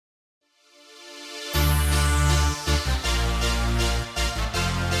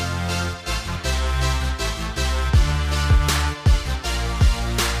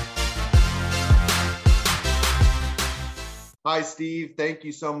Hi, Steve. Thank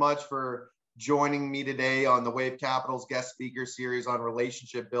you so much for joining me today on the Wave Capital's guest speaker series on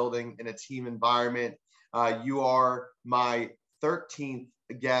relationship building in a team environment. You are my 13th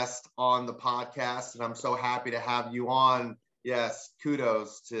guest on the podcast, and I'm so happy to have you on. Yes,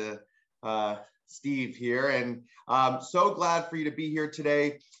 kudos to Steve here. And I'm so glad for you to be here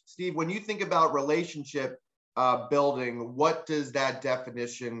today. Steve, when you think about relationship building, what does that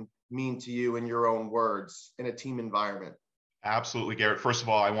definition mean to you in your own words in a team environment? Absolutely, Garrett. First of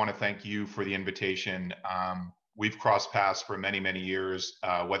all, I want to thank you for the invitation. We've crossed paths for many, many years,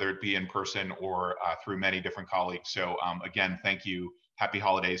 whether it be in person or through many different colleagues. So again, thank you. Happy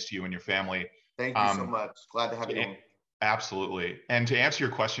holidays to you and your family. Thank you so much. Glad to have you on. Absolutely. And to answer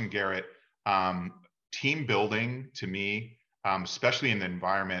your question, Garrett, team building to me, especially in the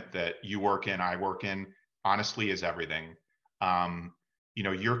environment that you work in, I work in, honestly is everything. You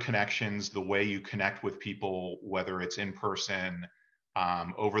know, your connections, the way you connect with people, whether it's in person,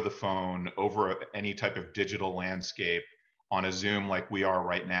 over the phone, over any type of digital landscape, on a Zoom like we are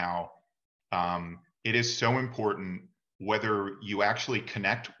right now, it is so important whether you actually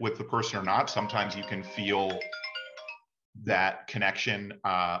connect with the person or not. Sometimes you can feel that connection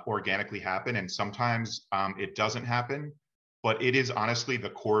organically happen, and sometimes it doesn't happen, but it is honestly the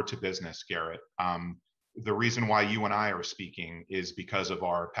core to business, Garrett. The reason why you and I are speaking is because of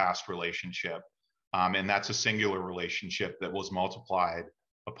our past relationship. And that's a singular relationship that was multiplied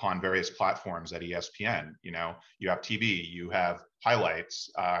upon various platforms at ESPN. You know, you have TV, you have highlights,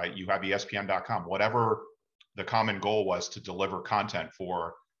 you have ESPN.com, whatever the common goal was to deliver content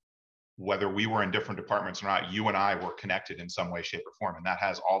for, whether we were in different departments or not, you and I were connected in some way, shape, or form. And that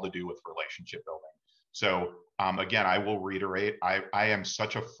has all to do with relationship building. So again, I will reiterate, I am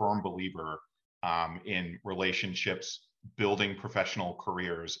such a firm believer in relationships, building professional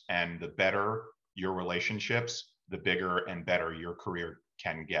careers, and the better your relationships, the bigger and better your career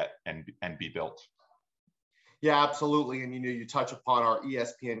can get and be built. Yeah, absolutely. And you touch upon our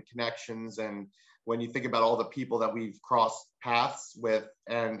ESPN connections, and when you think about all the people that we've crossed paths with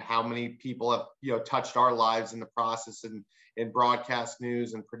and how many people have touched our lives in the process and in broadcast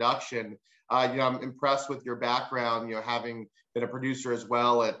news and production, I'm impressed with your background, having been a producer as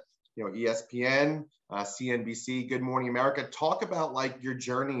well at ESPN, CNBC, Good Morning America. Talk about like your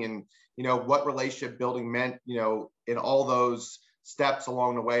journey and, what relationship building meant, in all those steps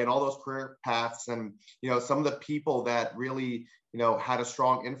along the way and all those career paths, and, some of the people that really, had a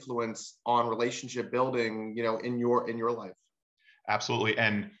strong influence on relationship building, in your life. Absolutely.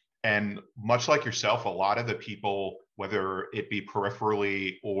 And much like yourself, a lot of the people, whether it be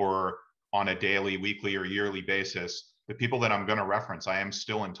peripherally or on a daily, weekly, or yearly basis, the people that I'm going to reference, I am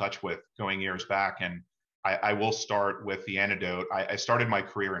still in touch with going years back. And I will start with the anecdote. I started my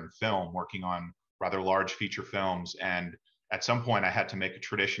career in film, working on rather large feature films. And at some point I had to make a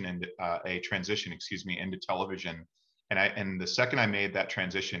transition into television. And the second I made that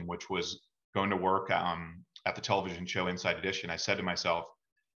transition, which was going to work at the television show Inside Edition, I said to myself,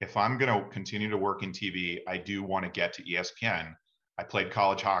 if I'm going to continue to work in TV, I do want to get to ESPN. I played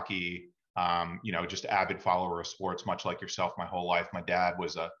college hockey, just avid follower of sports, much like yourself, my whole life. My dad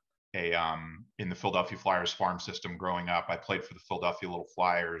was in the Philadelphia Flyers farm system growing up. I played for the Philadelphia Little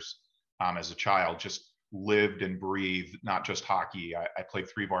Flyers as a child, just lived and breathed, not just hockey. I played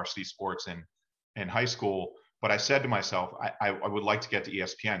 3 varsity sports in high school, but I said to myself, I would like to get to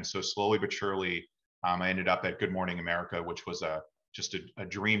ESPN. So slowly but surely, I ended up at Good Morning America, which was just a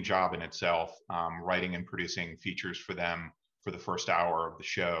dream job in itself, writing and producing features for them for the first hour of the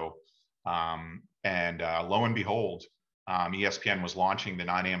show. And lo and behold, ESPN was launching the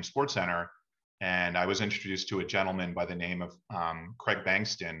 9 a.m. SportsCenter, and I was introduced to a gentleman by the name of Craig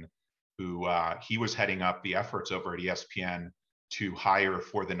Bankston, who he was heading up the efforts over at ESPN to hire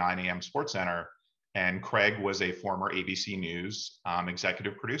for the 9 a.m. SportsCenter. And Craig was a former ABC News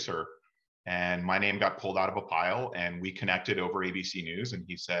executive producer. And my name got pulled out of a pile, and we connected over ABC News. And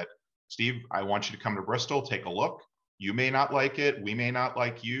he said, Steve, I want you to come to Bristol, take a look. You may not like it. We may not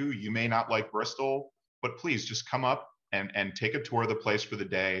like you. You may not like Bristol, but please just come up and take a tour of the place for the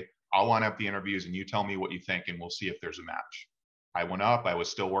day. I'll line up the interviews and you tell me what you think, and we'll see if there's a match. I went up. I was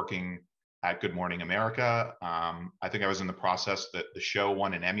still working at Good Morning America. I think I was in the process that the show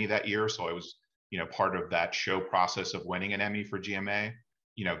won an Emmy that year. So I was, part of that show process of winning an Emmy for GMA,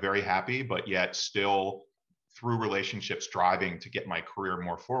 very happy, but yet still through relationships driving to get my career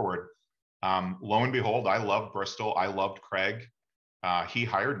more forward. Lo and behold, I loved Bristol. I loved Craig. He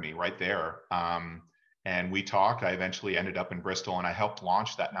hired me right there. And we talked. I eventually ended up in Bristol, and I helped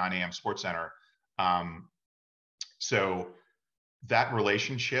launch that 9 a.m. SportsCenter. So that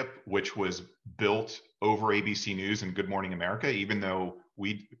relationship, which was built over ABC News and Good Morning America, even though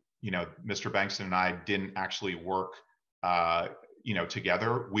we, Mr. Bankston and I didn't actually work,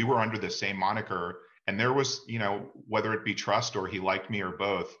 together, we were under the same moniker. And there was, whether it be trust or he liked me or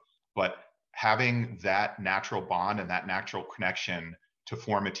both, but having that natural bond and that natural connection to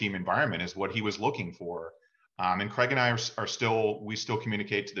form a team environment is what he was looking for. And Craig and I we still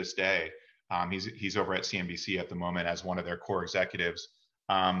communicate to this day. He's over at CNBC at the moment as one of their core executives.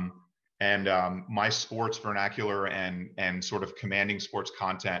 My sports vernacular and sort of commanding sports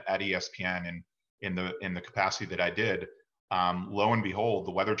content at ESPN and in the capacity that I did, lo and behold,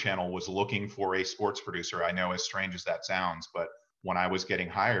 the Weather Channel was looking for a sports producer. I know, as strange as that sounds, but when I was getting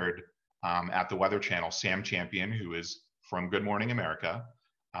hired at the Weather Channel, Sam Champion, who is from Good Morning America,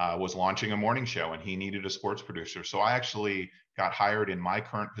 was launching a morning show, and he needed a sports producer. So I actually got hired in my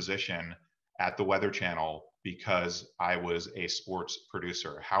current position at the Weather Channel because I was a sports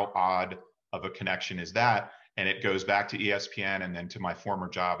producer. How odd of a connection is that? And it goes back to ESPN and then to my former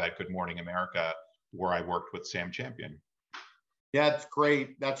job at Good Morning America, where I worked with Sam Champion. Yeah, that's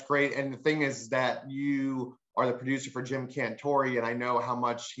great. That's great. And the thing is that you are the producer for Jim Cantore, and I know how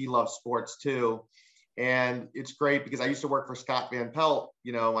much he loves sports too. And it's great because I used to work for Scott Van Pelt,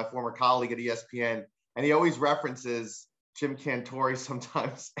 my former colleague at ESPN, and he always references Jim Cantore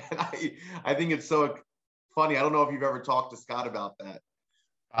sometimes. And I think it's so funny. I don't know if you've ever talked to Scott about that.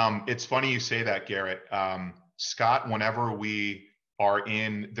 It's funny you say that, Garrett. Scott, whenever we are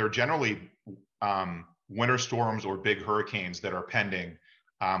they're generally winter storms or big hurricanes that are pending.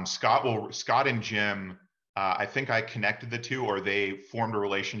 Scott and Jim, I think I connected the two, or they formed a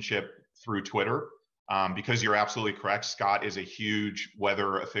relationship through Twitter. Because you're absolutely correct. Scott is a huge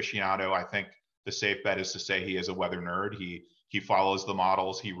weather aficionado. I think the safe bet is to say he is a weather nerd. He follows the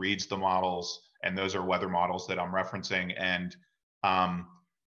models, he reads the models, and those are weather models that I'm referencing. And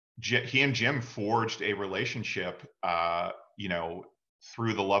he and Jim forged a relationship,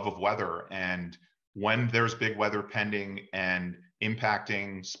 through the love of weather. And when there's big weather pending and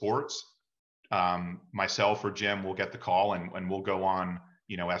impacting sports, myself or Jim will get the call and we'll go on,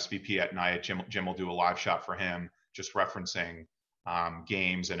 SVP at night. Jim will do a live shot for him, just referencing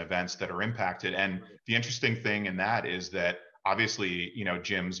games and events that are impacted. And the interesting thing in that is that obviously,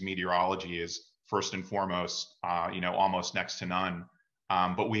 Jim's meteorology is first and foremost, almost next to none.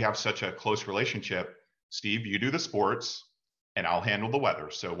 But we have such a close relationship. Steve, you do the sports and I'll handle the weather.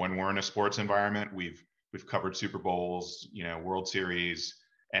 So when we're in a sports environment, we've covered Super Bowls, World Series,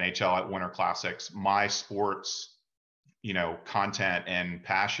 NHL at Winter Classics. My sports content and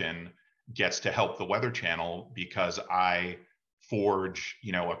passion gets to help the Weather Channel because I forge,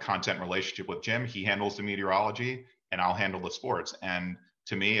 a content relationship with Jim. He handles the meteorology and I'll handle the sports. And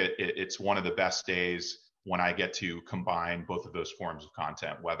to me, it's one of the best days when I get to combine both of those forms of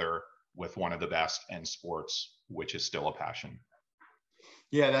content, weather with one of the best, and sports, which is still a passion.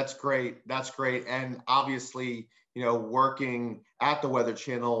 Yeah, that's great. That's great. And obviously, working at the Weather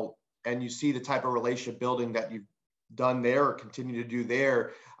Channel, and you see the type of relationship building that you've done there or continue to do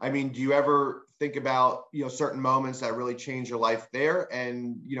there. I mean, do you ever think about, certain moments that really changed your life there?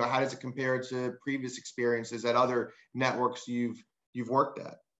 And, how does it compare to previous experiences at other networks you've worked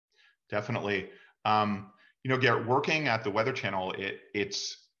at? Definitely. Garrett, working at the Weather Channel,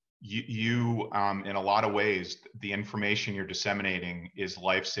 it's you in a lot of ways, the information you're disseminating is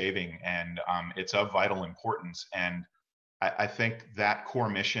life-saving, and it's of vital importance. And I think that core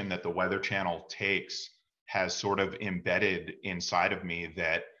mission that the Weather Channel takes has sort of embedded inside of me,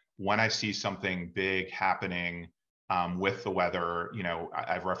 that when I see something big happening with the weather,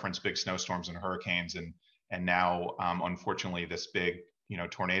 I've referenced big snowstorms and hurricanes, and now unfortunately this big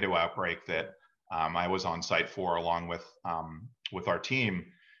tornado outbreak that I was on site for along with our team.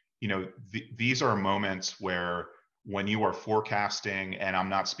 These are moments where when you are forecasting, and I'm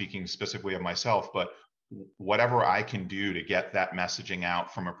not speaking specifically of myself, but whatever I can do to get that messaging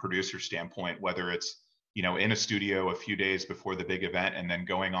out from a producer standpoint, whether it's in a studio a few days before the big event and then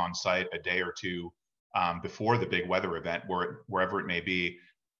going on site a day or two before the big weather event, wherever it may be,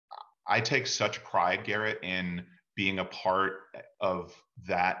 I take such pride, Garrett, in being a part of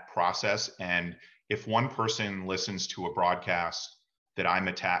that process. And if one person listens to a broadcast that I'm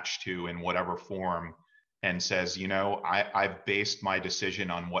attached to in whatever form and says, I've based my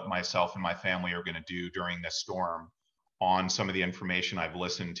decision on what myself and my family are going to do during this storm on some of the information I've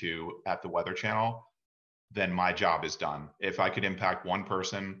listened to at the Weather Channel, then my job is done. If I could impact one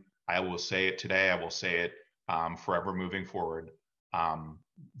person, I will say it today. I will say it forever moving forward.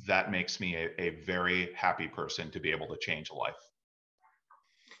 That makes me a very happy person to be able to change a life.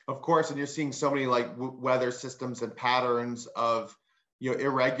 Of course, and you're seeing so many like weather systems and patterns of,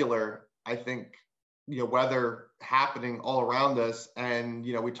 irregular, I think, weather happening all around us. And,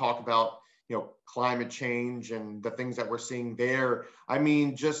 we talk about, climate change and the things that we're seeing there. I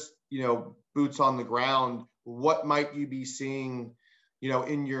mean, just, boots on the ground, what might you be seeing,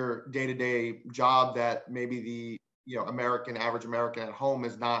 in your day-to-day job that maybe the, average American at home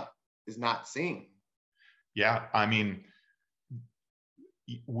is not seeing? Yeah, I mean,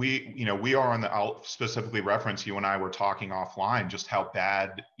 we are on the, I'll specifically reference, you and I were talking offline, just how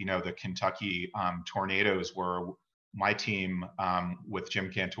bad, the Kentucky tornadoes were. My team with Jim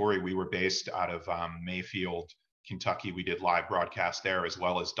Cantore, we were based out of Mayfield, Kentucky. We did live broadcast there, as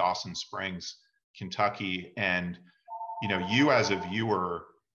well as Dawson Springs, Kentucky. And, you as a viewer,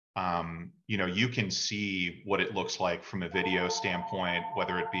 you can see what it looks like from a video standpoint,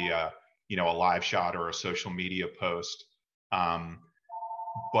 whether it be a live shot or a social media post.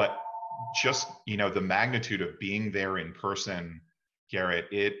 But just, the magnitude of being there in person, Garrett,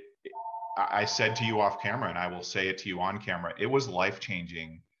 I said to you off camera, and I will say it to you on camera, it was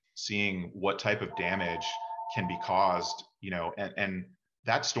life-changing seeing what type of damage can be caused, and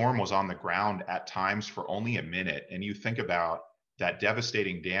that storm was on the ground at times for only a minute. And you think about that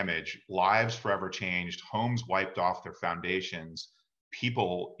devastating damage, lives forever changed, homes wiped off their foundations,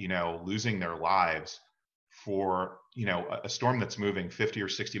 people, losing their lives for, a storm that's moving 50 or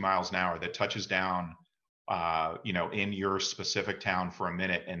 60 miles an hour that touches down, in your specific town for a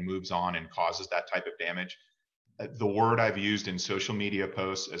minute and moves on and causes that type of damage. The word I've used in social media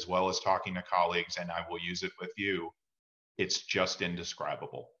posts, as well as talking to colleagues, and I will use it with you, it's just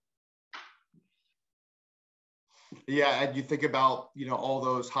indescribable. Yeah, and you think about, all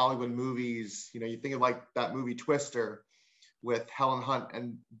those Hollywood movies, you think of like that movie Twister with Helen Hunt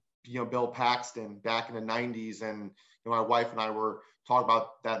and, Bill Paxton back in the 90s. And my wife and I were talking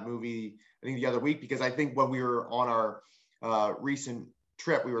about that movie, I think, the other week, because I think when we were on our recent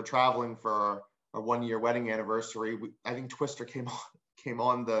trip, we were traveling for our 1-year wedding anniversary. I think Twister came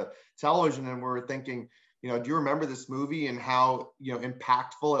on the television, and we were thinking, do you remember this movie and how,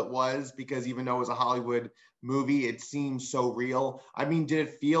 impactful it was? Because even though it was a Hollywood movie, it seemed so real. I mean, did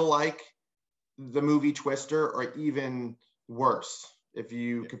it feel like the movie Twister, or even worse, if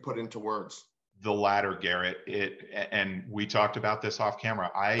you could put it into words? The latter, Garrett. And we talked about this off camera.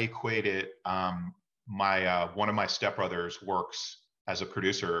 I equate it. One of my stepbrothers works as a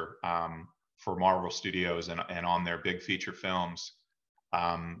producer for Marvel Studios and on their big feature films.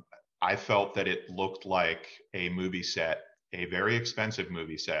 I felt that it looked like a movie set, a very expensive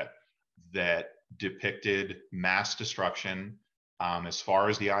movie set that depicted mass destruction as far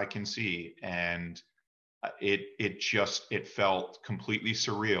as the eye can see, and it felt completely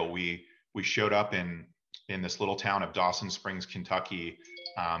surreal. We showed up in this little town of Dawson Springs, Kentucky,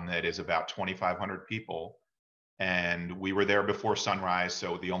 that is about 2,500 people, and we were there before sunrise.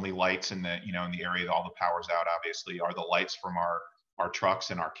 So the only lights in the in the area, all the power's out, obviously, are the lights from our trucks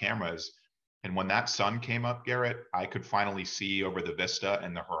and our cameras. And when that sun came up, Garrett, I could finally see over the vista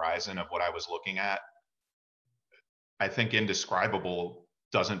and the horizon of what I was looking at. I think indescribable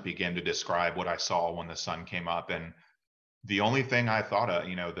doesn't begin to describe what I saw when the sun came up. And the only thing I thought of,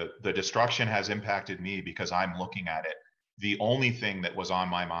 the destruction has impacted me because I'm looking at it. The only thing that was on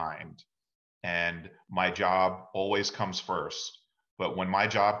my mind, and my job always comes first, but when my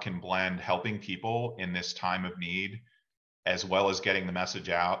job can blend helping people in this time of need, as well as getting the message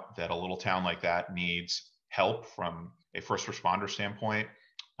out that a little town like that needs help from a first responder standpoint,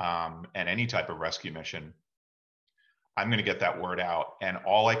 and any type of rescue mission, I'm going to get that word out. And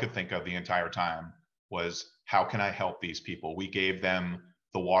all I could think of the entire time was, how can I help these people? We gave them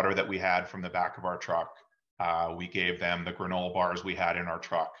the water that we had from the back of our truck. We gave them the granola bars we had in our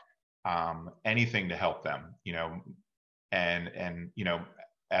truck. Anything to help them, and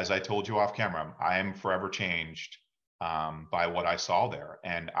as I told you off camera, I am forever changed by what I saw there.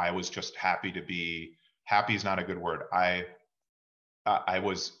 And I was just happy to be, happy is not a good word. I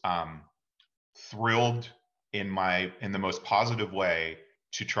was thrilled in the most positive way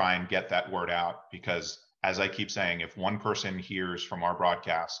to try and get that word out, because as I keep saying, if one person hears from our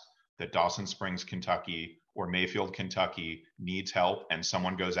broadcast that Dawson Springs, Kentucky, or Mayfield, Kentucky needs help, and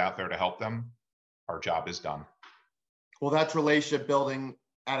someone goes out there to help them, our job is done. Well, that's relationship building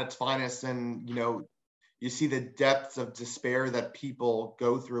at its finest. And, you see the depths of despair that people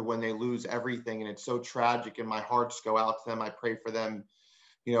go through when they lose everything. And it's so tragic, and my hearts go out to them. I pray for them,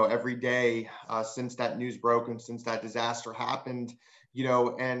 every day since that news broke and since that disaster happened,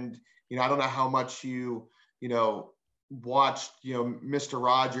 and, I don't know how much you watched, Mr.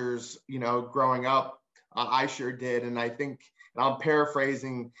 Rogers, growing up. I sure did. And I think, And I'm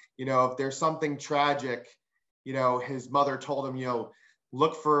paraphrasing, if there's something tragic, his mother told him,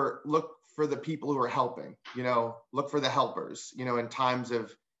 look for the people who are helping, look for the helpers, in times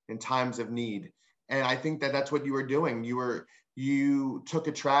of need. And I think that that's what you were doing. You took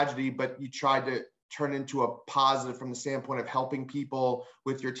a tragedy, but you tried to turn into a positive from the standpoint of helping people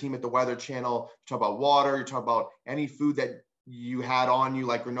with your team at the Weather Channel. You talk about water, you talk about any food that you had on you,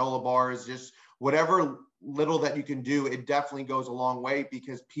 like granola bars, just whatever little that you can do. It definitely goes a long way,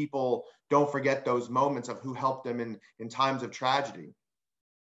 because people don't forget those moments of who helped them in times of tragedy.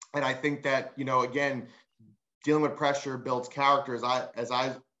 And I think that, again, dealing with pressure builds character, as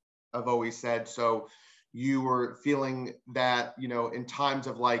I've always said. So you were feeling that, in times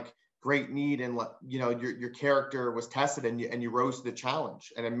of like great need, and your character was tested, and you rose to the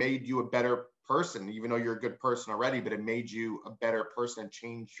challenge, and it made you a better person, even though you're a good person already, but it made you a better person and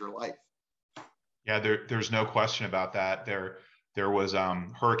changed your life. Yeah, there's no question about that. There was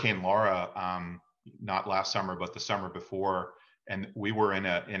Hurricane Laura, not last summer, but the summer before, and we were in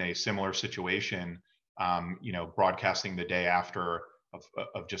a similar situation, broadcasting the day after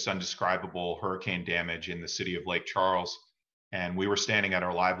of just undescribable hurricane damage in the city of Lake Charles. And we were standing at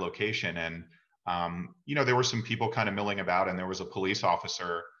our live location, and there were some people kind of milling about, and there was a police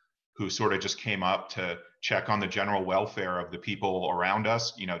officer who sort of just came up to check on the general welfare of the people around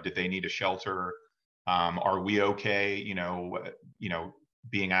us. Did they need a shelter? Are we okay?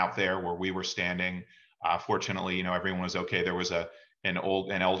 Being out there where we were standing. Fortunately, everyone was okay. There was an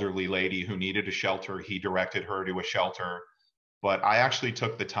elderly lady who needed a shelter. He directed her to a shelter. But I actually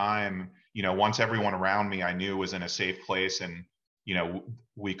took the time, once everyone around me I knew was in a safe place, and,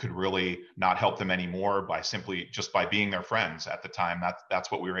 we could really not help them anymore by being their friends at the time. That's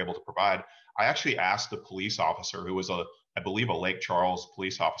what we were able to provide. I actually asked the police officer, who was I believe a Lake Charles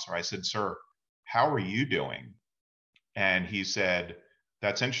police officer. I said, "Sir, how are you doing?" And he said,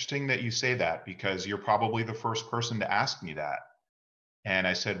 "That's interesting that you say that, because you're probably the first person to ask me that." And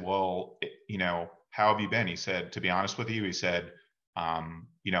I said, "Well, how have you been?" He said, "To be honest with you," he said,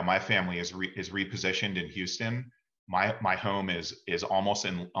 "my family is repositioned in Houston. My home is almost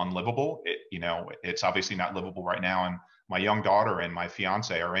unlivable. It's obviously not livable right now. And my young daughter and my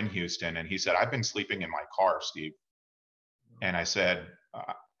fiance are in Houston." And he said, "I've been sleeping in my car, Steve." And I said,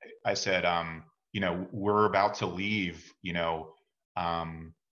 "We're about to leave,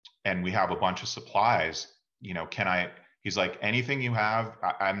 and we have a bunch of supplies. Can I?" He's like, "Anything you have,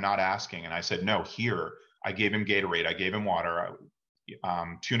 I'm not asking." And I said, "No, here." I gave him Gatorade, I gave him water,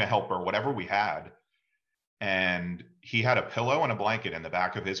 tuna helper, whatever we had. And he had a pillow and a blanket in the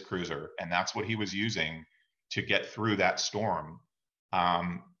back of his cruiser, and that's what he was using to get through that storm.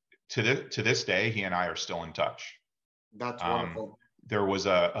 To this day, he and I are still in touch. That's wonderful. There was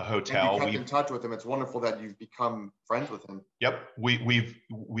a hotel. And you kept in touch with him. It's wonderful that you've become friends with him. Yep,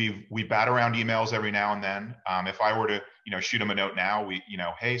 we bat around emails every now and then. If I were to shoot him a note now,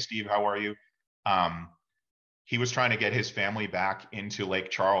 "Hey Steve, how are you?" He was trying to get his family back into Lake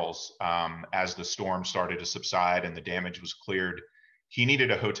Charles as the storm started to subside and the damage was cleared. He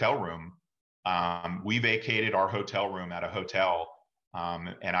needed a hotel room. We vacated our hotel room at a hotel,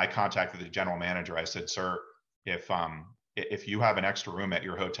 and I contacted the general manager. I said, "Sir, if you have an extra room at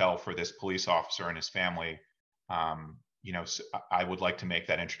your hotel for this police officer and his family, I would like to make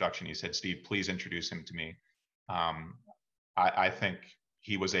that introduction." He said, "Steve, please introduce him to me." I think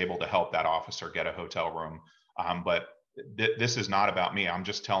he was able to help that officer get a hotel room. But this is not about me. I'm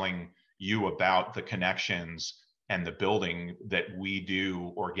just telling you about the connections and the building that we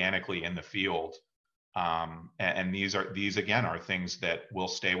do organically in the field. And these again are things that will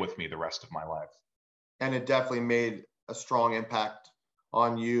stay with me the rest of my life. And it definitely made a strong impact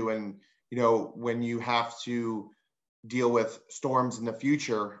on you. And, when you have to deal with storms in the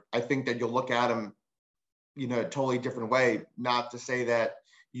future, I think that you'll look at them, a totally different way. Not to say that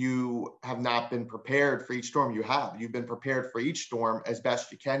you have not been prepared for each storm. You've been prepared for each storm as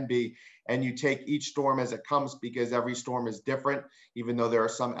best you can be. And you take each storm as it comes, because every storm is different, even though there are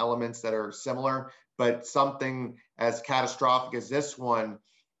some elements that are similar. But something as catastrophic as this one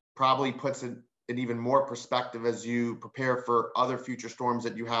probably puts it in even more perspective as you prepare for other future storms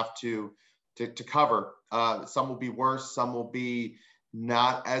that you have to cover. Some will be worse, some will be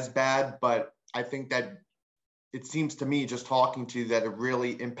not as bad, but I think that it seems to me, just talking to you, that it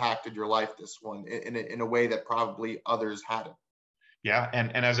really impacted your life, this one, in a way that probably others hadn't. Yeah,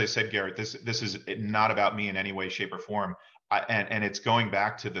 and as I said, Garrett, this is not about me in any way, shape, or form. And it's going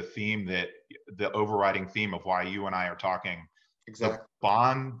back to the theme, that the overriding theme of why you and I are talking. Exactly. The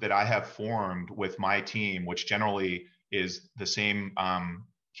bond that I have formed with my team, which generally is the same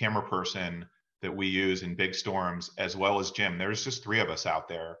camera person, that we use in big storms, as well as Jim. There's just three of us out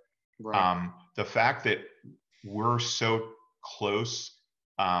there. Right. The fact that we're so close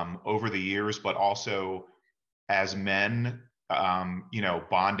over the years, but also as men,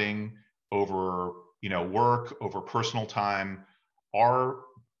 bonding over, work, over personal time, our,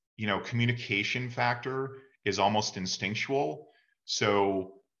 communication factor is almost instinctual.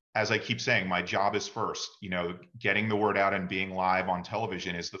 So as I keep saying, my job is first, getting the word out and being live on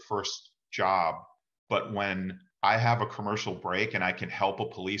television is the first job. But when I have a commercial break and I can help a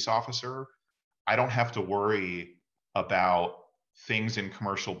police officer, I don't have to worry about things in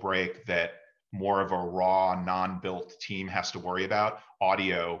commercial break that more of a raw, non-built team has to worry about.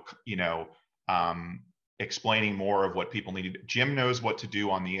 Audio, explaining more of what people need. Jim knows what to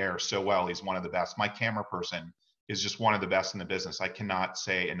do on the air so well. He's one of the best. My camera person is just one of the best in the business. I cannot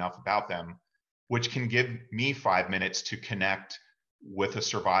say enough about them, which can give me 5 minutes to connect with a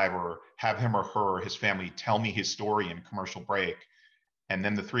survivor, have him or her, his family, tell me his story in commercial break. And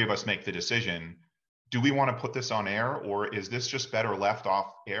then the three of us make the decision. Do we want to put this on air, or is this just better left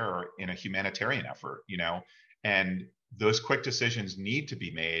off air in a humanitarian effort, And those quick decisions need to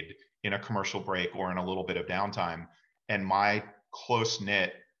be made in a commercial break or in a little bit of downtime. And my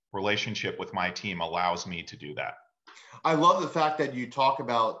close-knit relationship with my team allows me to do that. I love the fact that you talk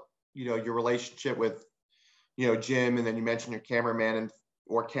about, your relationship with, Jim, and then you mentioned your cameraman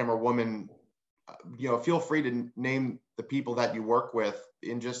or camera woman. Feel free to name the people that you work with,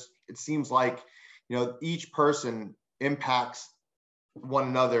 and just, it seems like, each person impacts one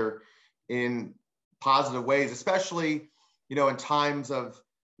another in positive ways, especially, in times of,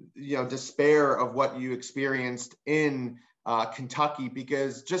 despair of what you experienced in Kentucky,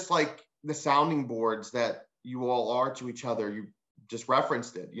 because just like the sounding boards that you all are to each other, you just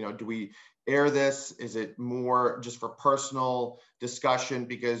referenced it, do we air this? Is it more just for personal discussion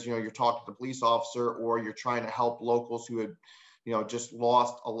because, you're talking to the police officer, or you're trying to help locals who had, just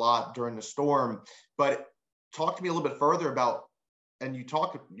lost a lot during the storm? But talk to me a little bit further about, and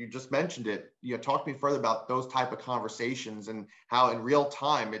you just mentioned it, talk to me further about those type of conversations and how in real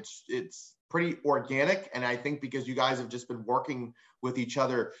time it's pretty organic. And I think because you guys have just been working with each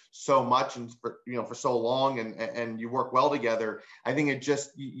other so much and for so long, and you work well together, I think it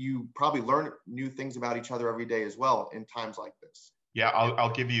just, you probably learn new things about each other every day as well in times like this. Yeah,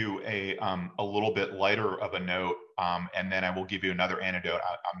 I'll give you a little bit lighter of a note, and then I will give you another anecdote.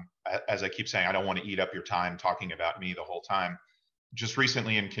 As I keep saying, I don't want to eat up your time talking about me the whole time. Just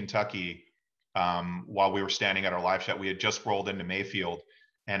recently in Kentucky, while we were standing at our live shot, we had just rolled into Mayfield,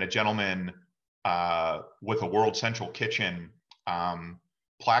 and a gentleman with a World Central Kitchen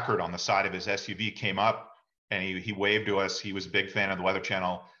placard on the side of his SUV came up, and he waved to us. He was a big fan of the Weather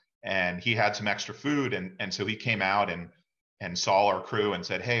Channel, and he had some extra food, and so he came out and saw our crew and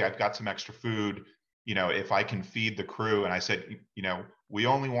said, "Hey, I've got some extra food, if I can feed the crew." And I said, we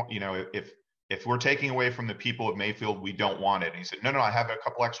only want, if we're taking away from the people of Mayfield, we don't want it. And he said, no, I have a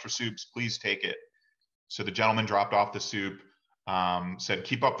couple extra soups, please take it. So the gentleman dropped off the soup, said,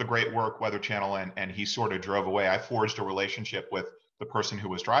 "Keep up the great work, Weather Channel," and he sort of drove away. I forged a relationship with the person who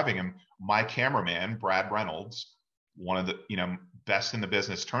was driving him. My cameraman, Brad Reynolds, one of the, best in the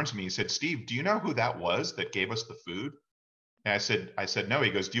business, turns to me, he said, "Steve, do you know who that was that gave us the food?" And I said, "No."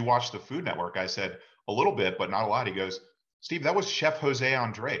 He goes, "Do you watch the Food Network?" I said, "A little bit, but not a lot." He goes, "Steve, that was Chef José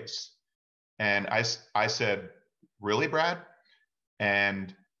Andrés." And I said, "Really, Brad?"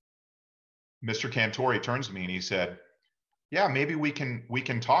 And Mr. Cantore turns to me and he said, "Yeah, maybe we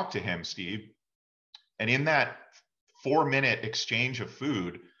can talk to him, Steve." And in that 4-minute exchange of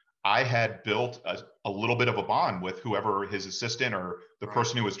food, I had built a little bit of a bond with whoever his assistant or the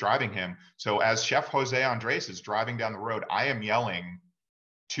person who was driving him. So as Chef José Andrés is driving down the road, I am yelling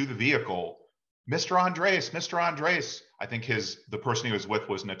to the vehicle, "Mr. Andrés, Mr. Andrés." I think the person he was with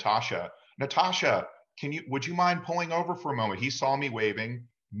was Natasha. "Natasha, would you mind pulling over for a moment?" He saw me waving,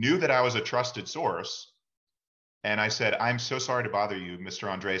 knew that I was a trusted source. And I said, "I'm so sorry to bother you, Mr.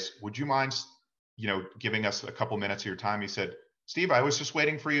 Andrés. Would you mind, giving us a couple minutes of your time?" He said, "Steve, I was just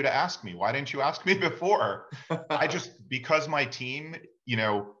waiting for you to ask me. Why didn't you ask me before?" Because my team,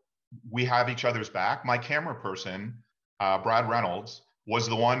 we have each other's back. My camera person, Brad Reynolds, was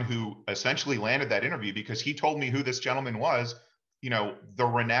the one who essentially landed that interview because he told me who this gentleman was, the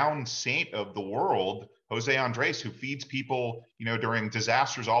renowned saint of the world, José Andrés, who feeds people, during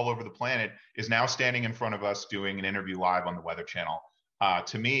disasters all over the planet, is now standing in front of us doing an interview live on the Weather Channel.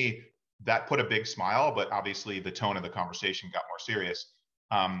 To me, that put a big smile, but obviously the tone of the conversation got more serious.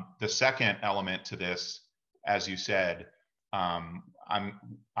 The second element to this, as you said, I'm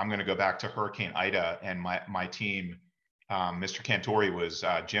going to go back to Hurricane Ida, and my team Mr. Cantore was,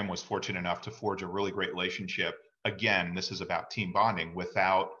 Jim was fortunate enough to forge a really great relationship. Again, this is about team bonding.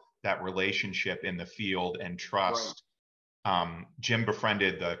 Without that relationship in the field and trust, Jim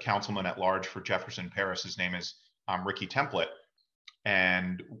befriended the councilman at large for Jefferson Parish. His name is Ricky Template.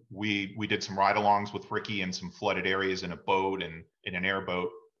 And we did some ride-alongs with Ricky in some flooded areas in a boat and in an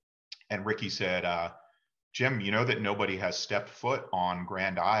airboat. And Ricky said, Jim, you know that nobody has stepped foot on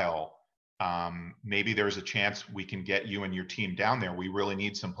Grand Isle. Maybe there's a chance we can get you and your team down there. We really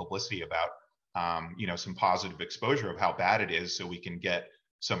need some publicity about, some positive exposure of how bad it is, so we can get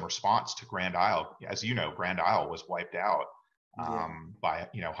some response to Grand Isle. As you know, Grand Isle was wiped out by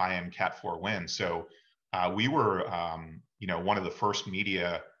high-end Cat 4 winds. So we were one of the first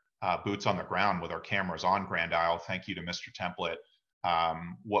media boots on the ground with our cameras on Grand Isle. Thank you to Mr. Template.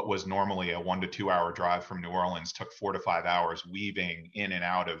 What was normally a 1 to 2 hour drive from New Orleans took 4 to 5 hours, weaving in and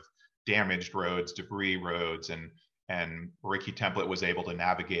out of damaged roads, debris roads, and Ricky Template was able to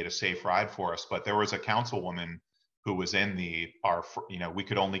navigate a safe ride for us. But there was a councilwoman who was in we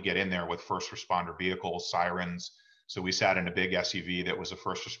could only get in there with first responder vehicles, sirens. So we sat in a big SUV that was a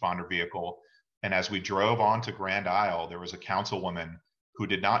first responder vehicle. And as we drove onto Grand Isle, there was a councilwoman who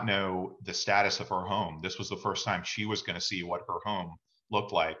did not know the status of her home. This was the first time she was going to see what her home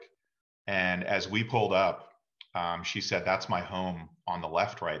looked like. And as we pulled up, she said, "That's my home on the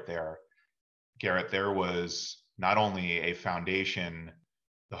left right there." Garrett, there was not only a foundation,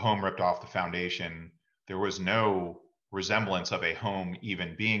 the home ripped off the foundation. There was no resemblance of a home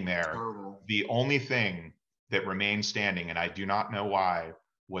even being there. Terrible. The only thing that remained standing, and I do not know why,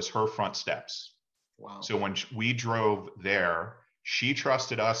 was her front steps. Wow. So when we drove there, she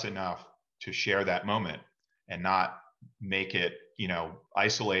trusted us enough to share that moment and not make it,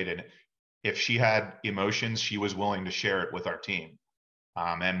 isolated. If she had emotions, she was willing to share it with our team,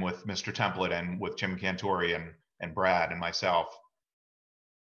 and with Mr. Template and with Jim Cantore and Brad and myself.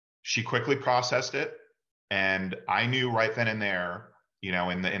 She quickly processed it, and I knew right then and there,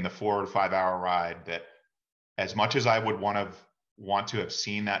 in the 4 to 5 hour ride, that as much as I would want to have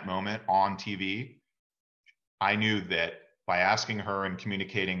seen that moment on TV, I knew that by asking her and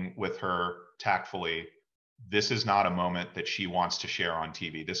communicating with her tactfully, this is not a moment that she wants to share on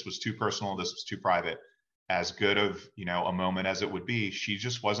TV. This was too personal. This was too private. As good of, a moment as it would be, she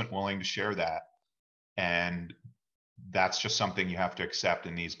just wasn't willing to share that. And that's just something you have to accept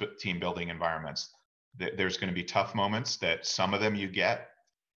in these team building environments. There's going to be tough moments that some of them you get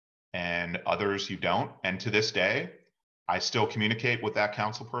and others you don't. And to this day, I still communicate with that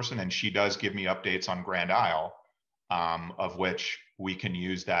council person, and she does give me updates on Grand Isle, of which we can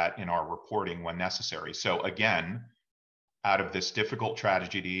use that in our reporting when necessary. So again, out of this difficult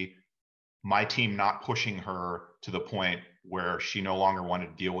tragedy, my team not pushing her to the point where she no longer wanted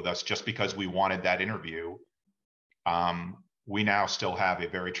to deal with us just because we wanted that interview, we now still have a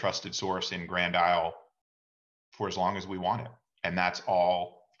very trusted source in Grand Isle for as long as we want it. And that's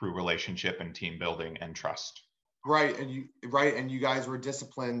all through relationship and team building and trust. Right. And you guys were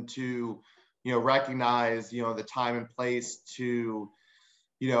disciplined to, recognize, the time and place to,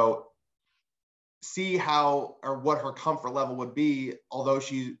 see how or what her comfort level would be, although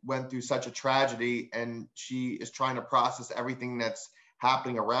she went through such a tragedy and she is trying to process everything that's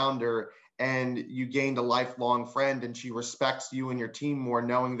happening around her. And you gained a lifelong friend, and she respects you and your team more,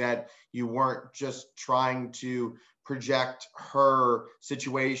 knowing that you weren't just trying to project her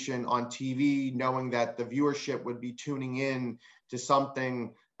situation on TV, knowing that the viewership would be tuning in to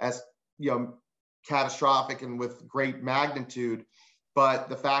something as, catastrophic and with great magnitude. But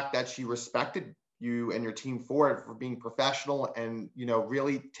the fact that she respected you and your team for being professional and,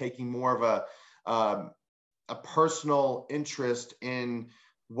 really taking more of a personal interest in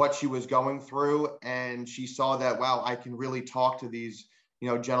what she was going through. And she saw that, wow, I can really talk to these,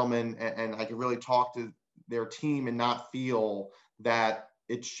 gentlemen, and I can really talk to their team and not feel that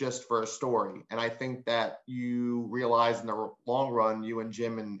it's just for a story. And I think that you realize in the long run, you and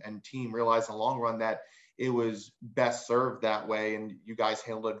Jim and team realized in the long run that it was best served that way, and you guys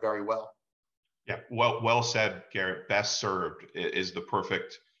handled it very well. Yeah, well said, Garrett. Best served is the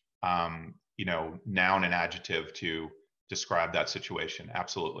perfect, noun and adjective to describe that situation.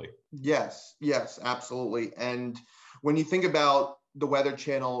 Absolutely. Yes, absolutely. And when you think about the Weather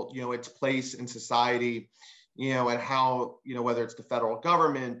Channel, its place in society, and how, whether it's the federal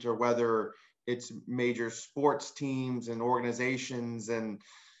government or whether it's major sports teams and organizations, and,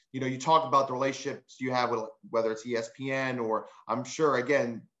 you talk about the relationships you have with, whether it's ESPN or, I'm sure,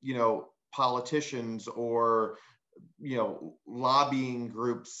 again, politicians or, lobbying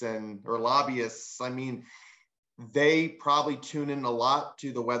groups or lobbyists. I mean, they probably tune in a lot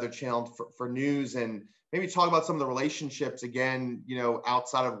to the Weather Channel for news. And maybe talk about some of the relationships again,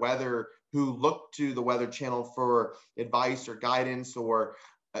 outside of weather, who look to the Weather Channel for advice or guidance, or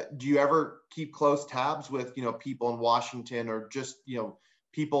do you ever keep close tabs with, people in Washington, or just,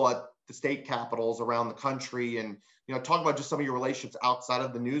 people at the state capitals around the country, and, talk about just some of your relationships outside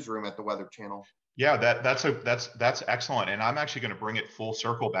of the newsroom at the Weather Channel? Yeah, that's excellent. And I'm actually going to bring it full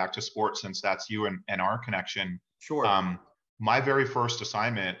circle back to sports, since that's you and our connection. Sure. My very first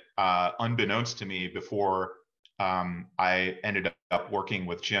assignment, unbeknownst to me before I ended up working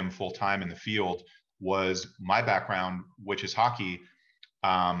with Jim full time in the field, was my background, which is hockey.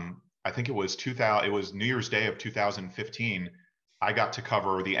 I think it was New Year's Day of 2015. I got to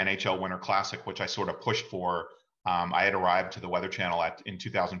cover the NHL Winter Classic, which I sort of pushed for. I had arrived to the Weather Channel in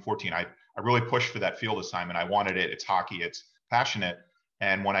 2014. I really pushed for that field assignment. I wanted it. It's hockey. It's passionate.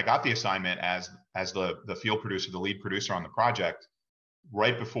 And when I got the assignment as the field producer, the lead producer on the project,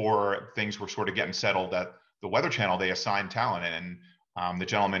 right before things were sort of getting settled at the Weather Channel, they assigned talent. And the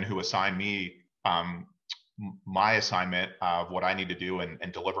gentleman who assigned me my assignment of what I need to do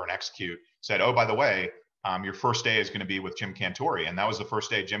and deliver and execute said, "Oh, by the way, your first day is going to be with Jim Cantore." And that was the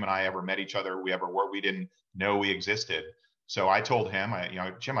first day Jim and I ever met each other. We didn't know we existed. So I told him,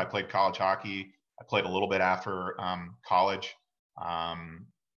 Jim, I played college hockey. I played a little bit after college.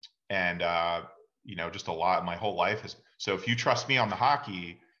 Just a lot. My whole life is. So if you trust me on the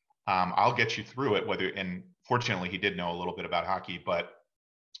hockey, I'll get you through it. And fortunately, he did know a little bit about hockey, but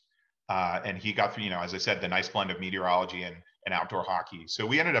and he got through, as I said, the nice blend of meteorology and outdoor hockey. So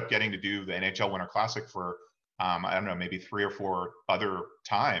we ended up getting to do the NHL Winter Classic for, I don't know, maybe 3 or 4 other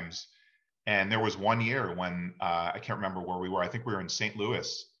times. And there was one year when I can't remember where we were. I think we were in St.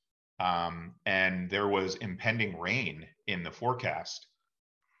 Louis, and there was impending rain in the forecast.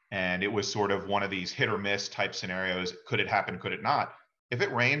 And it was sort of one of these hit or miss type scenarios. Could it happen? Could it not? If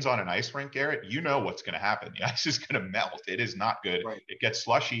it rains on an ice rink, Garrett, you know what's going to happen. The ice is going to melt. It is not good. Right. It gets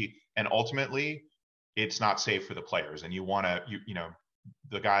slushy, and ultimately, it's not safe for the players. And you want to,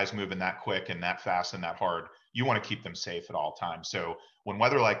 the guys moving that quick and that fast and that hard, you want to keep them safe at all times. So when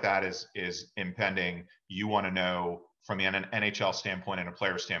weather like that is impending, you want to know from an NHL standpoint and a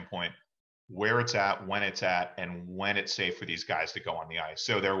player standpoint where it's at, when it's at, and when it's safe for these guys to go on the ice.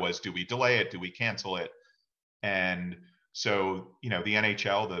 So there was, do we delay it? Do we cancel it? And so, the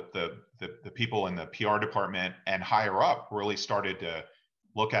NHL, the people in the PR department and higher up really started to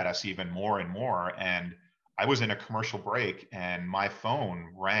look at us even more and more. And I was in a commercial break and my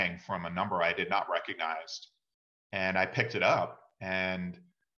phone rang from a number I did not recognize. And I picked it up, and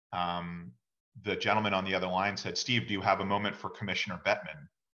the gentleman on the other line said, "Steve, do you have a moment for Commissioner Bettman?"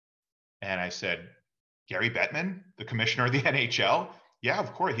 And I said, "Gary Bettman, the commissioner of the NHL?" "Yeah,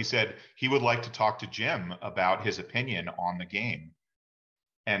 of course." He said he would like to talk to Jim about his opinion on the game.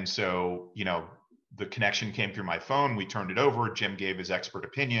 And so, the connection came through my phone. We turned it over. Jim gave his expert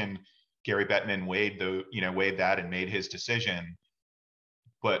opinion. Gary Bettman weighed that and made his decision.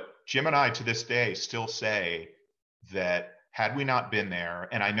 But Jim and I, to this day, still say that had we not been there,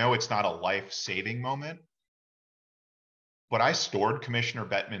 and I know it's not a life-saving moment, but I stored Commissioner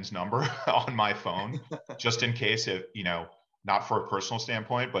Bettman's number on my phone just in case if, not for a personal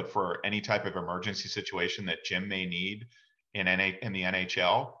standpoint, but for any type of emergency situation that Jim may need in the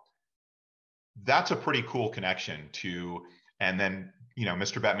NHL. That's a pretty cool connection to, and then,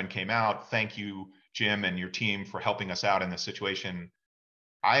 Mr. Bettman came out. "Thank you, Jim, and your team for helping us out in this situation."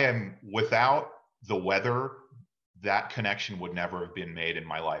 Without the weather, that connection would never have been made in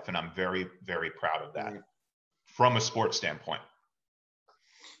my life. And I'm very, very proud of that from a sports standpoint.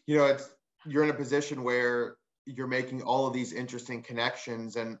 You're in a position where you're making all of these interesting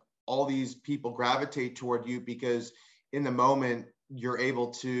connections, and all these people gravitate toward you because in the moment you're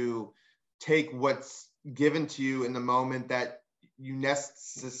able to take what's given to you in the moment that you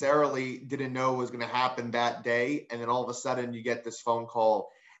necessarily didn't know was going to happen that day. And then all of a sudden you get this phone call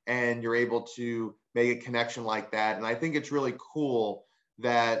and you're able to make a connection like that. And I think it's really cool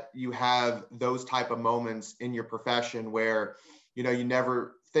that you have those type of moments in your profession where, you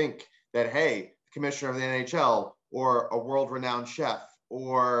never think that, hey, the commissioner of the NHL or a world-renowned chef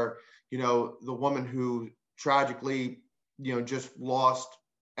or, the woman who tragically, just lost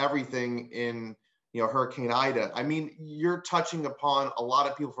everything in, Hurricane Ida. I mean, you're touching upon a lot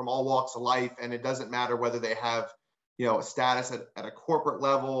of people from all walks of life, and it doesn't matter whether they have, a status at a corporate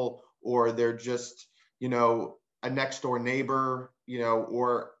level or they're just, a next door neighbor,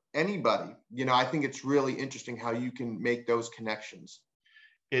 or anybody. I think it's really interesting how you can make those connections.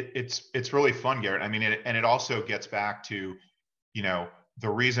 It's really fun, Garrett. I mean, it also gets back to, the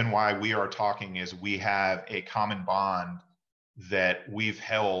reason why we are talking is we have a common bond that we've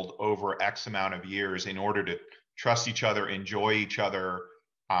held over X amount of years in order to trust each other, enjoy each other.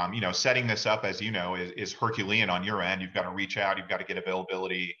 Setting this up, as you know, is Herculean on your end. You've got to reach out, you've got to get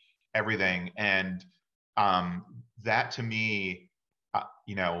availability, everything. And that to me,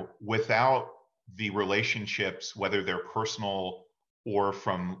 without the relationships, whether they're personal or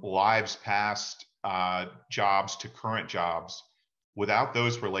from lives past, jobs to current jobs, without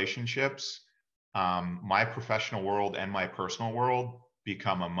those relationships, my professional world and my personal world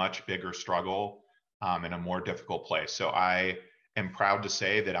become a much bigger struggle, and a more difficult place. So I am proud to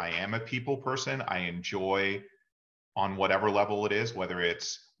say that I am a people person. I enjoy, on whatever level it is, whether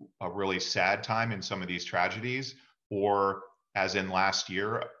it's a really sad time in some of these tragedies, or as in last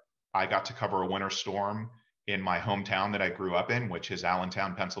year, I got to cover a winter storm in my hometown that I grew up in, which is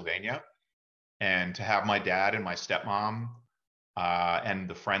Allentown, Pennsylvania. And to have my dad and my stepmom, and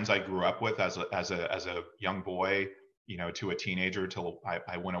the friends I grew up with as a young boy, to a teenager till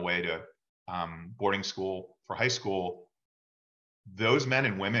I went away to boarding school for high school, those men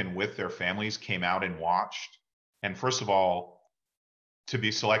and women with their families came out and watched. And first of all, to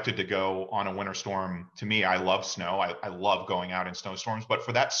be selected to go on a winter storm, to me, I love snow. I love going out in snowstorms. But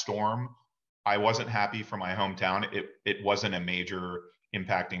for that storm, I wasn't happy for my hometown. It wasn't a major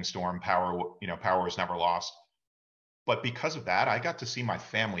impacting storm. Power was never lost. But because of that, I got to see my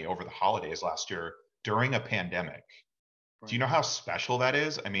family over the holidays last year during a pandemic. Right. Do you know how special that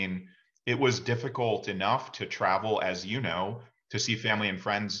is? I mean, it was difficult enough to travel, as you know, to see family and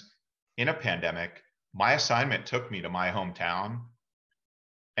friends in a pandemic. My assignment took me to my hometown.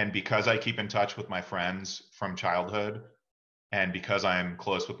 And because I keep in touch with my friends from childhood, and because I'm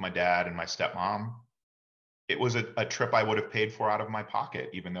close with my dad and my stepmom, it was a trip I would have paid for out of my pocket,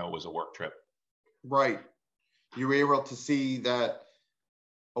 even though it was a work trip. Right. You were able to see that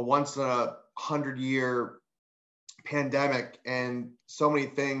a once in 100-year pandemic, and so many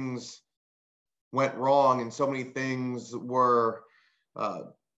things went wrong, and so many things were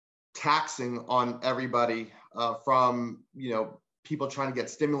taxing on everybody, from people trying to get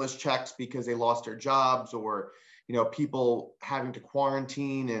stimulus checks because they lost their jobs, or people having to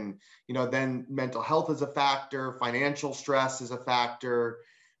quarantine, and then mental health is a factor, financial stress is a factor,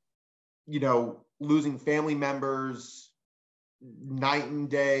 losing family members, night and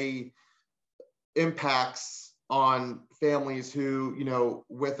day impacts on families who,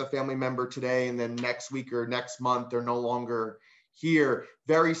 with a family member today and then next week or next month, they're no longer here.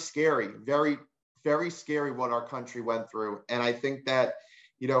 Very scary, very, very scary what our country went through. And I think that,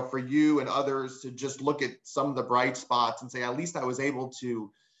 for you and others to just look at some of the bright spots and say, at least I was able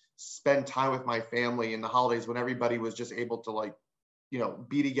to spend time with my family in the holidays when everybody was just able to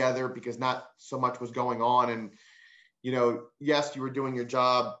be together because not so much was going on. And, yes, you were doing your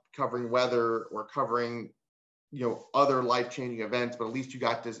job covering weather or covering, other life-changing events, but at least you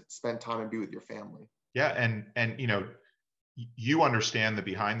got to spend time and be with your family. Yeah. And, you understand the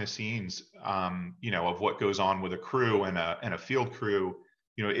behind the scenes, of what goes on with a crew and a field crew.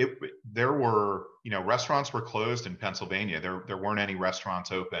 There were, restaurants were closed in Pennsylvania. There weren't any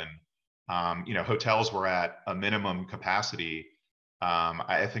restaurants open. Hotels were at a minimum capacity.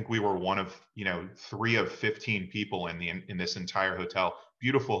 I think we were one of, 3 of 15 people in this entire hotel.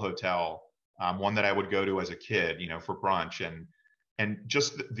 Beautiful hotel, one that I would go to as a kid, for brunch, and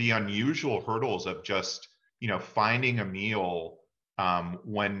just the unusual hurdles of just, finding a meal,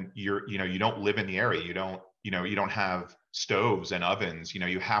 when you don't live in the area, you don't have stoves and ovens,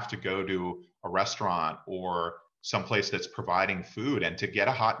 you have to go to a restaurant or someplace that's providing food, and to get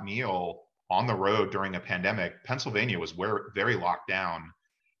a hot meal on the road during a pandemic. Pennsylvania was very locked down.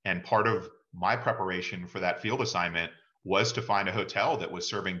 And part of my preparation for that field assignment was to find a hotel that was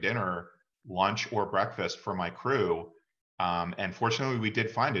serving dinner, lunch, or breakfast for my crew. And fortunately we did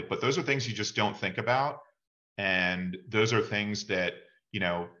find it, but those are things you just don't think about. And those are things that,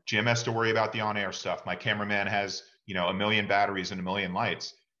 Jim has to worry about the on-air stuff. My cameraman has, 1 million batteries and 1 million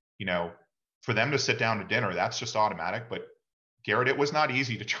lights. For them to sit down to dinner, that's just automatic. But Garrett, it was not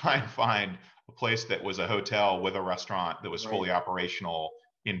easy to try and find a place that was a hotel with a restaurant that was fully operational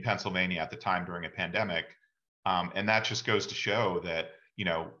in Pennsylvania at the time during a pandemic. And that just goes to show that,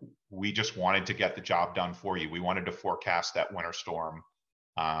 we just wanted to get the job done for you. We wanted to forecast that winter storm.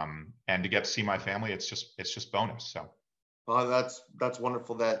 And to get to see my family, it's just bonus. So. That's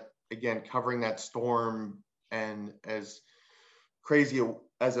wonderful that, again, covering that storm, and as crazy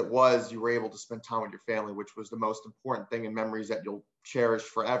as it was, you were able to spend time with your family, which was the most important thing, and memories that you'll cherish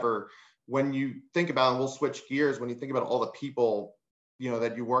forever. When you think about, and we'll switch gears, when you think about all the people,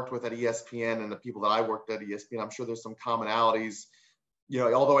 that you worked with at ESPN and the people that I worked at ESPN, I'm sure there's some commonalities.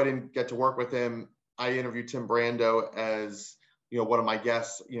 Although I didn't get to work with him, I interviewed Tim Brando as one of my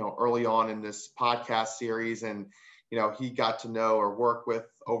guests, early on in this podcast series. And, he got to know or work with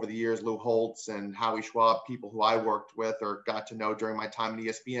over the years, Lou Holtz and Howie Schwab, people who I worked with or got to know during my time at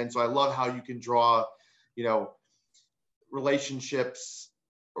ESPN. So I love how you can draw, relationships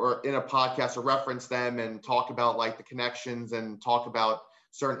or in a podcast or reference them and talk about like the connections and talk about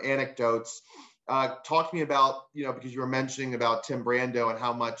certain anecdotes. Talk to me about, because you were mentioning about Tim Brando and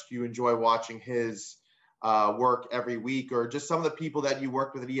how much you enjoy watching his work every week, or just some of the people that you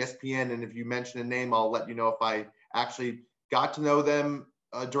worked with at ESPN. And if you mention a name, I'll let you know if I actually got to know them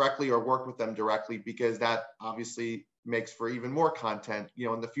directly or work with them directly, because that obviously makes for even more content,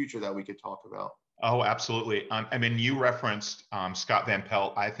 in the future that we could talk about. Oh, absolutely. I mean, you referenced Scott Van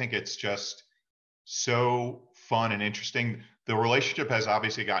Pelt. I think it's just so fun and interesting. The relationship has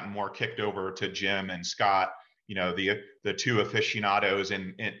obviously gotten more kicked over to Jim and Scott, the two aficionados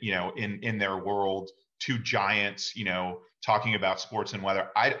in their world, two giants, talking about sports and weather.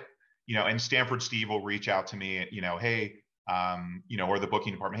 And Stanford Steve will reach out to me, hey, or the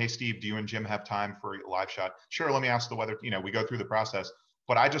booking department, hey, Steve, do you and Jim have time for a live shot? Sure, let me ask the weather. We go through the process.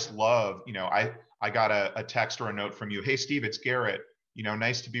 But I just love, I got a text or a note from you. Hey, Steve, it's Garrett.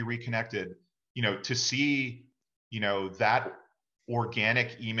 Nice to be reconnected. To see, that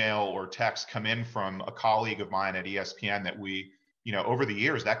organic email or text come in from a colleague of mine at ESPN that we, over the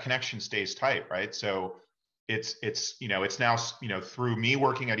years, that connection stays tight, right? So it's now, through me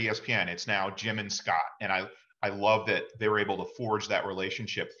working at ESPN, it's now Jim and Scott. And I love that they were able to forge that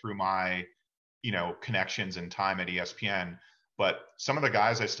relationship through my, connections and time at ESPN. But some of the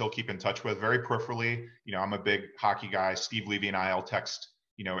guys I still keep in touch with very peripherally. I'm a big hockey guy. Steve Levy and I'll text,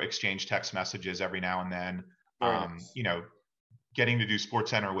 exchange text messages every now and then. Nice. Getting to do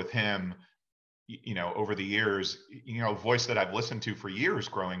SportsCenter with him, over the years, a voice that I've listened to for years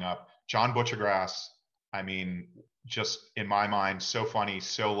growing up, John Butchergrass. I mean, just in my mind, so funny,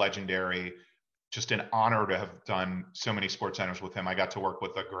 so legendary. Just an honor to have done so many SportsCenters with him. I got to work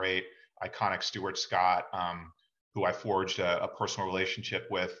with a great, iconic Stuart Scott, who I forged a personal relationship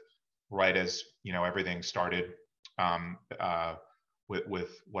with right as, everything started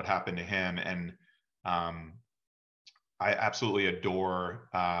with what happened to him. And I absolutely adore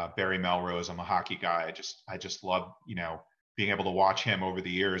Barry Melrose. I'm a hockey guy. I just love, being able to watch him over the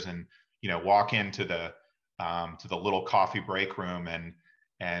years and, walk into the little coffee break room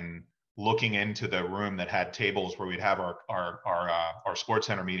and looking into the room that had tables where we'd have our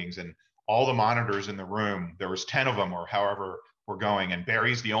SportsCenter meetings, and all the monitors in the room, there was 10 of them or however we're going. And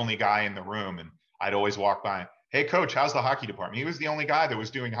Barry's the only guy in the room. And I'd always walk by, hey, coach, how's the hockey department? He was the only guy that was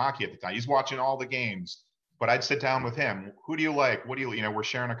doing hockey at the time. He's watching all the games, but I'd sit down with him. Who do you like? What do you, we're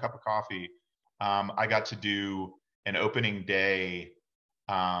sharing a cup of coffee. I got to do an opening day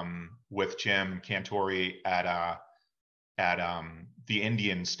with Jim Cantore at the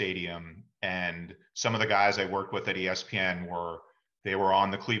Indian Stadium. And some of the guys I worked with at ESPN they were on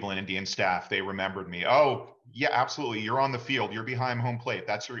the Cleveland Indians staff. They remembered me. Oh, yeah, absolutely. You're on the field. You're behind home plate.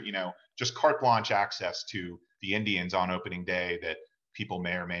 That's your, just carte blanche access to the Indians on opening day that people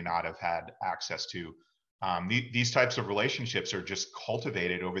may or may not have had access to. These types of relationships are just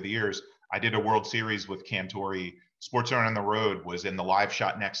cultivated over the years. I did a World Series with Cantore. SportsCenter on the Road was in the live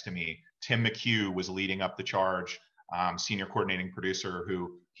shot next to me. Tim McHugh was leading up the charge, senior coordinating producer,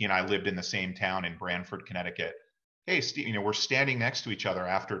 who he and I lived in the same town in Branford, Connecticut. Hey, Steve, we're standing next to each other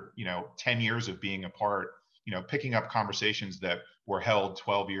after, 10 years of being apart, picking up conversations that were held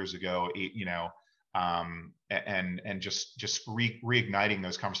 12 years ago, and just reigniting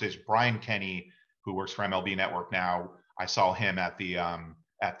those conversations. Brian Kenny, who works for MLB Network now, I saw him at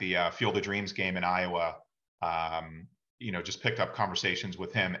the Field of Dreams game in Iowa. Just picked up conversations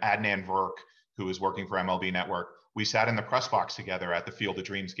with him. Adnan Virk, who is working for MLB Network, we sat in the press box together at the Field of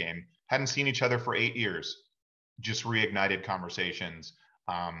Dreams game. Hadn't seen each other for 8 years. Just reignited conversations,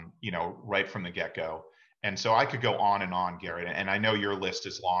 right from the get-go. And so I could go on, Garrett, and I know your list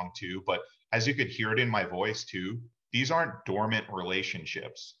is long too, but as you could hear it in my voice too, these aren't dormant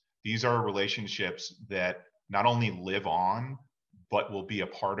relationships. These are relationships that not only live on, but will be a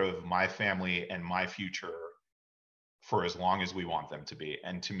part of my family and my future for as long as we want them to be.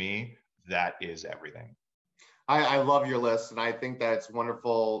 And to me, that is everything. I love your list. And I think that it's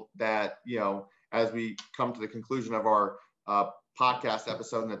wonderful that, as we come to the conclusion of our podcast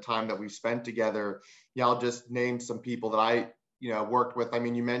episode and the time that we've spent together, I'll just name some people that I, worked with. I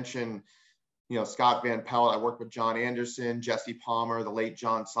mean, you mentioned, Scott Van Pelt. I worked with John Anderson, Jesse Palmer, the late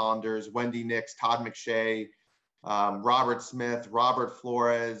John Saunders, Wendy Nix, Todd McShay, Robert Smith, Robert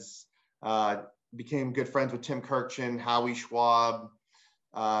Flores, became good friends with Tim Kirkchin, Howie Schwab.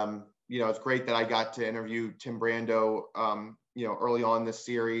 It's great that I got to interview Tim Brando early on this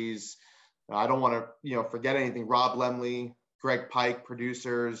series. I don't want to, forget anything. Rob Lemley, Greg Pike,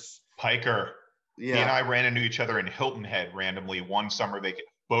 producers. Piker. Yeah. He and I ran into each other in Hilton Head randomly one summer vacation,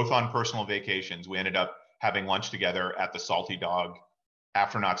 both on personal vacations. We ended up having lunch together at the Salty Dog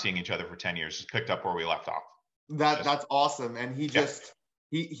after not seeing each other for 10 years. Just picked up where we left off. That's awesome. And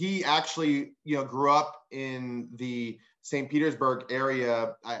he actually, grew up in the St. Petersburg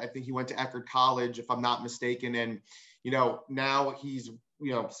area. I think he went to Eckerd College, if I'm not mistaken. And, now he's,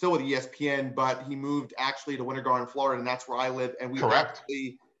 still with ESPN, but he moved actually to Winter Garden, Florida, and that's where I live. And we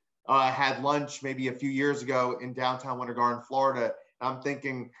actually had lunch maybe a few years ago in downtown Winter Garden, Florida. I'm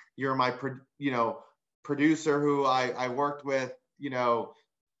thinking, you're my, producer who I worked with,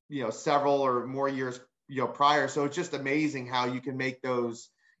 several or more years, prior. So it's just amazing how you can make those,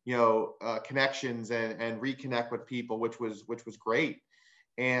 connections and reconnect with people, which was great.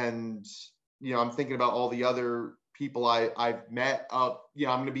 And, I'm thinking about all the other people I've met. I'm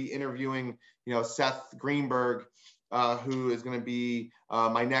going to be interviewing, Seth Greenberg, who is going to be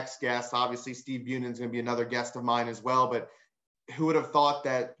my next guest. Obviously, Steve Bunan's going to be another guest of mine as well. But who would have thought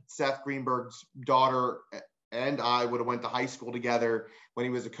that Seth Greenberg's daughter and I would have went to high school together when he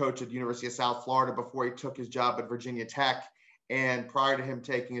was a coach at the University of South Florida before he took his job at Virginia Tech. And prior to him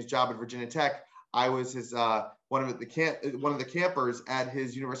taking his job at Virginia Tech, I was his one of the campers at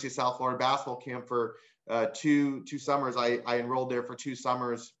his University of South Florida basketball camp for two summers. I enrolled there for 2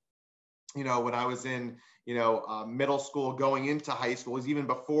 summers. When I was in middle school, going into high school. It was even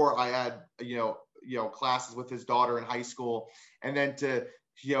before I had classes with his daughter in high school. And then to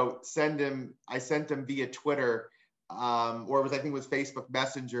I sent him via Twitter, or I think it was Facebook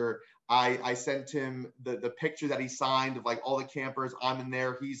Messenger. I sent him the picture that he signed of like all the campers. I'm in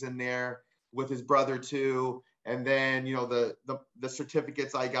there, he's in there with his brother too. And then, the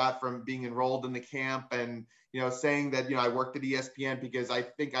certificates I got from being enrolled in the camp, and, saying that, I worked at ESPN, because I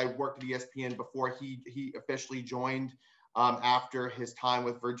think I worked at ESPN before he officially joined, after his time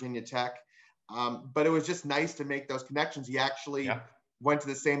with Virginia Tech. But it was just nice to make those connections. He actually went to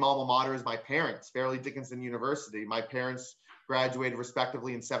the same alma mater as my parents, Fairleigh Dickinson University. My parents graduated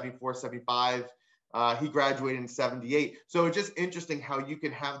respectively in 74, 75. He graduated in 78. So it's just interesting how you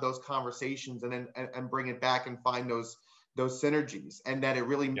can have those conversations and then and bring it back and find those synergies, and that it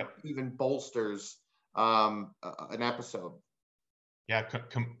really even bolsters an episode. Yeah,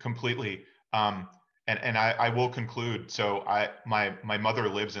 completely. And I will conclude. So my mother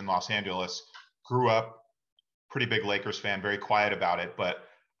lives in Los Angeles, grew up pretty big Lakers fan, very quiet about it, but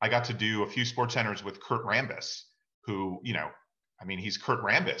I got to do a few SportsCenters with Kurt Rambis, who, he's Kurt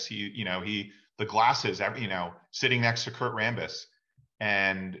Rambis. He the glasses, sitting next to Kurt Rambis.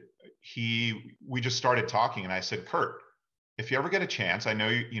 And we just started talking, and I said, Kurt, if you ever get a chance, I know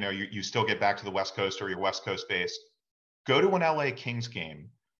you still get back to the West Coast or you're West Coast based, go to an LA Kings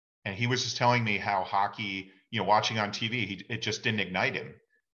game. And he was just telling me how hockey, watching on TV, it just didn't ignite him.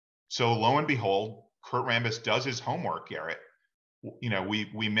 So lo and behold, Kurt Rambis does his homework, Garrett.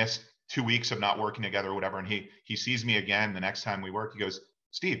 We missed 2 weeks of not working together or whatever. And he sees me again the next time we work. He goes,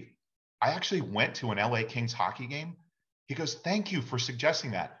 Steve, I actually went to an LA Kings hockey game. He goes, thank you for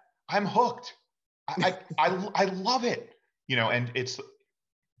suggesting that. I'm hooked. I love it. And it's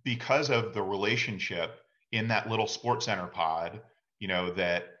because of the relationship in that little SportsCenter pod,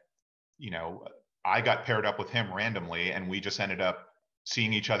 that, I got paired up with him randomly, and we just ended up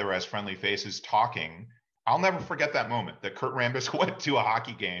seeing each other as friendly faces talking. I'll never forget that moment that Kurt Rambis went to a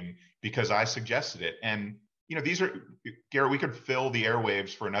hockey game because I suggested it. And, these are, Garrett, we could fill the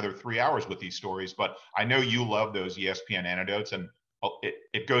airwaves for another 3 hours with these stories, but I know you love those ESPN anecdotes, and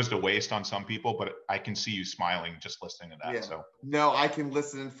it goes to waste on some people, but I can see you smiling just listening to that. Yeah. So no, I can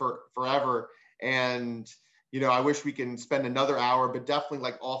listen for forever. And, I wish we can spend another hour, but definitely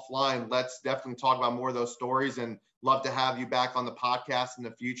like offline, let's definitely talk about more of those stories, and love to have you back on the podcast in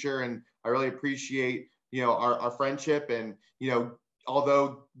the future. And I really appreciate, our friendship, and,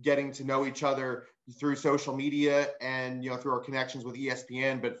 although getting to know each other through social media and, through our connections with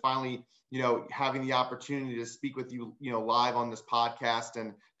ESPN, but finally, having the opportunity to speak with you, live on this podcast,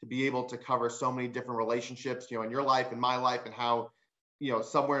 and to be able to cover so many different relationships, in your life and my life, and how,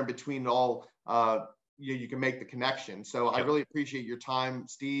 somewhere in between it all, you can make the connection. So I really appreciate your time,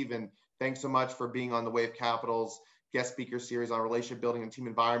 Steve, and thanks so much for being on the Wave Capital's guest speaker series on relationship building and team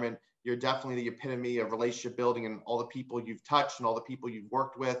environment. You're definitely the epitome of relationship building, and all the people you've touched and all the people you've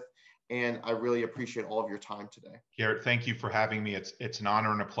worked with. And I really appreciate all of your time today. Garrett, thank you for having me. It's an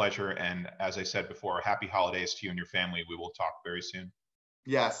honor and a pleasure. And as I said before, happy holidays to you and your family. We will talk very soon.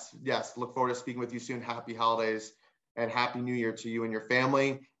 Yes. Look forward to speaking with you soon. Happy holidays and happy New Year to you and your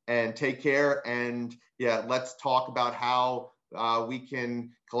family. And take care. And let's talk about how we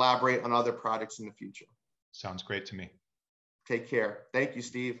can collaborate on other projects in the future. Sounds great to me. Take care. Thank you,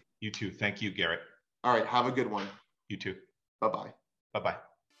 Steve. You too. Thank you, Garrett. All right. Have a good one. You too. Bye-bye. Bye-bye.